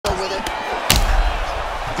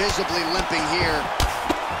visibly limping here.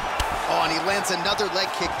 Oh, and he lands another leg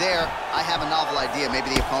kick there. I have a novel idea. Maybe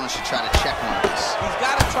the opponent should try to check one of these. He's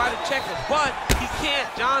got to try to check him, but he can't,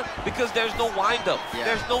 John, because there's no windup. Yeah.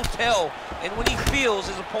 There's no tell. And when he feels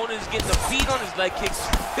his opponent is getting a beat on his leg kicks,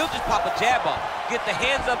 he'll just pop a jab out, get the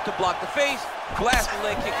hands up to block the face, blast the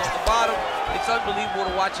leg kick on the bottom. It's unbelievable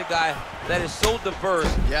to watch a guy that is so diverse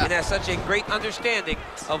and has such a great understanding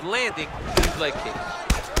of landing these leg kicks.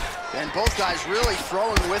 And both guys really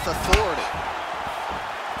throwing with authority.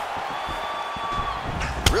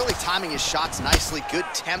 Really timing his shots nicely, good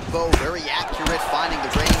tempo, very accurate, finding the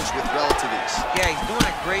range with relative ease. Yeah, he's doing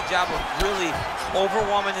a great job of really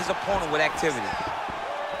overwhelming his opponent with activity.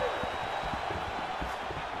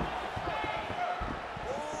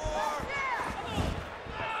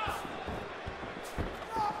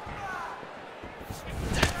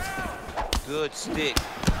 Good stick.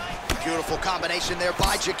 Beautiful combination there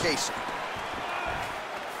by Jakasa.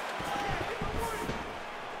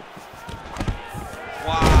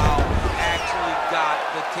 Wow, actually got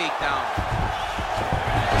the takedown.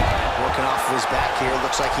 Working off of his back here.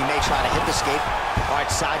 Looks like he may try to hip escape. All right,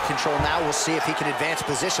 side control now. We'll see if he can advance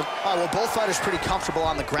position. All right, well, both fighters pretty comfortable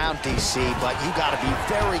on the ground, DC, but you got to be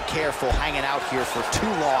very careful hanging out here for too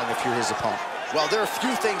long if you're his opponent. Well, there are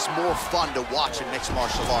few things more fun to watch in mixed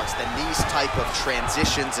martial arts than these type of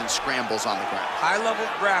transitions and scrambles on the ground. High-level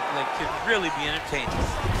grappling can really be entertaining.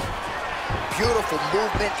 Beautiful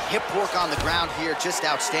movement, hip work on the ground here, just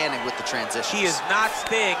outstanding with the transitions. He is not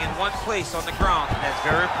staying in one place on the ground, and that's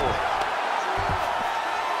very important.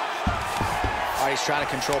 All right, he's trying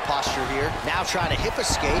to control posture here. Now trying to hip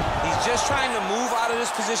escape. He's just trying to move out of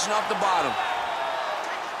this position off the bottom.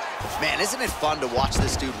 Man, isn't it fun to watch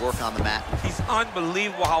this dude work on the mat? He's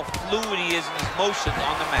unbelievable how fluid he is in his motions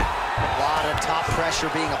on the mat. A lot of top pressure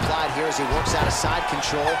being applied here as he works out of side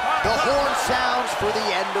control. The horn sounds for the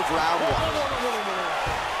end of round one.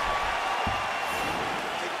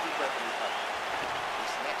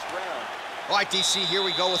 All right, DC, here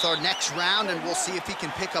we go with our next round, and we'll see if he can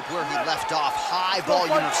pick up where he left off. High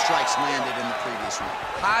volume of strikes landed in the previous round.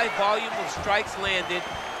 High volume of strikes landed.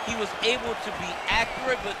 He was able to be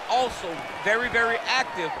accurate, but also very, very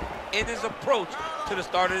active in his approach to the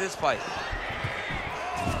start of this fight.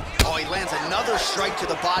 Oh, he lands another strike to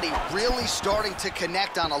the body, really starting to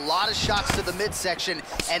connect on a lot of shots to the midsection,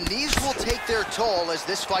 and these will take their toll as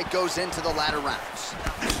this fight goes into the latter rounds.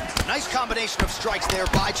 Nice combination of strikes there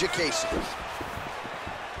by Jakasa.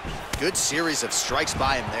 Good series of strikes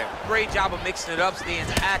by him there. Great job of mixing it up, staying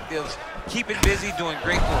active, keeping busy, doing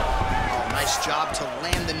great work. Nice job to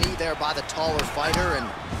land the knee there by the taller fighter, and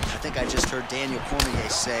I think I just heard Daniel Cormier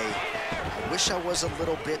say, I wish I was a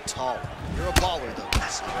little bit taller. You're a baller, though,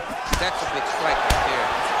 DC. That's a big strike right there.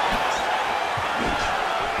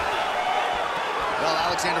 Well,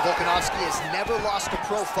 Alexander Volkanovski has never lost a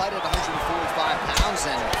pro fight at 145 pounds,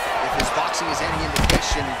 and if his boxing is any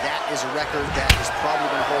indication, that is a record that is probably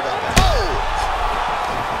going to hold up. Oh!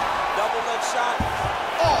 Double leg shot.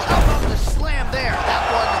 Oh, how about the slam there? That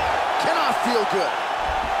one cannot feel good.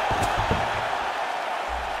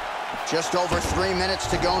 Just over 3 minutes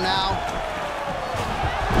to go now.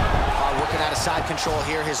 Working out of side control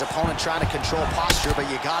here. His opponent trying to control posture, but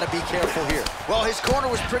you got to be careful here. Well, his corner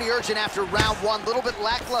was pretty urgent after round one. A little bit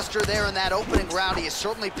lackluster there in that opening round. He has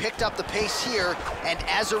certainly picked up the pace here, and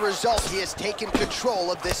as a result, he has taken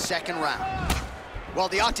control of this second round. Well,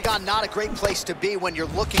 the octagon, not a great place to be when you're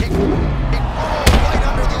looking. Oh, right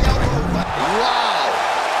under the elbow. Wow.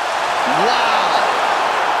 Wow.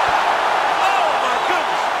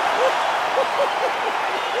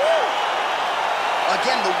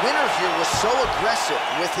 Again, the winner here was so aggressive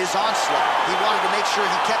with his onslaught. He wanted to make sure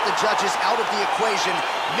he kept the judges out of the equation.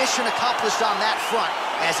 Mission accomplished on that front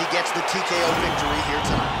as he gets the TKO victory here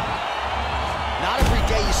tonight. Not every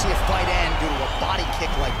day you see a fight end due to a body kick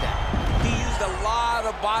like that. He used a lot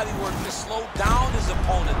of body work to slow down his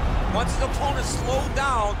opponent. Once his opponent slowed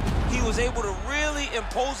down, he was able to really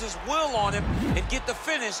impose his will on him and get the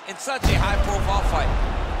finish in such a high-profile fight.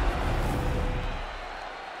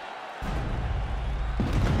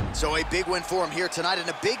 So a big win for him here tonight, and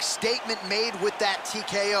a big statement made with that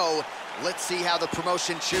TKO. Let's see how the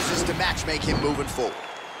promotion chooses to matchmake him moving forward.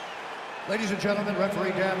 Ladies and gentlemen,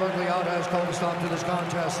 referee Dan Mergliata has called a stop to this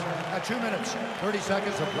contest at 2 minutes, 30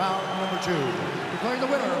 seconds of round number 2. Declaring the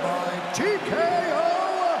winner by TKO,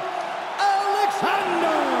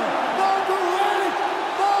 Alexander the Great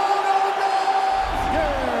Volkanovski!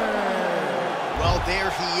 Well,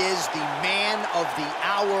 there he is, the man of the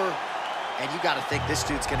hour. And you got to think this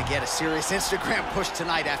dude's going to get a serious Instagram push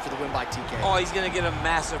tonight after the win by TKO. Oh, he's going to get a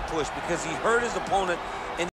massive push because he hurt his opponent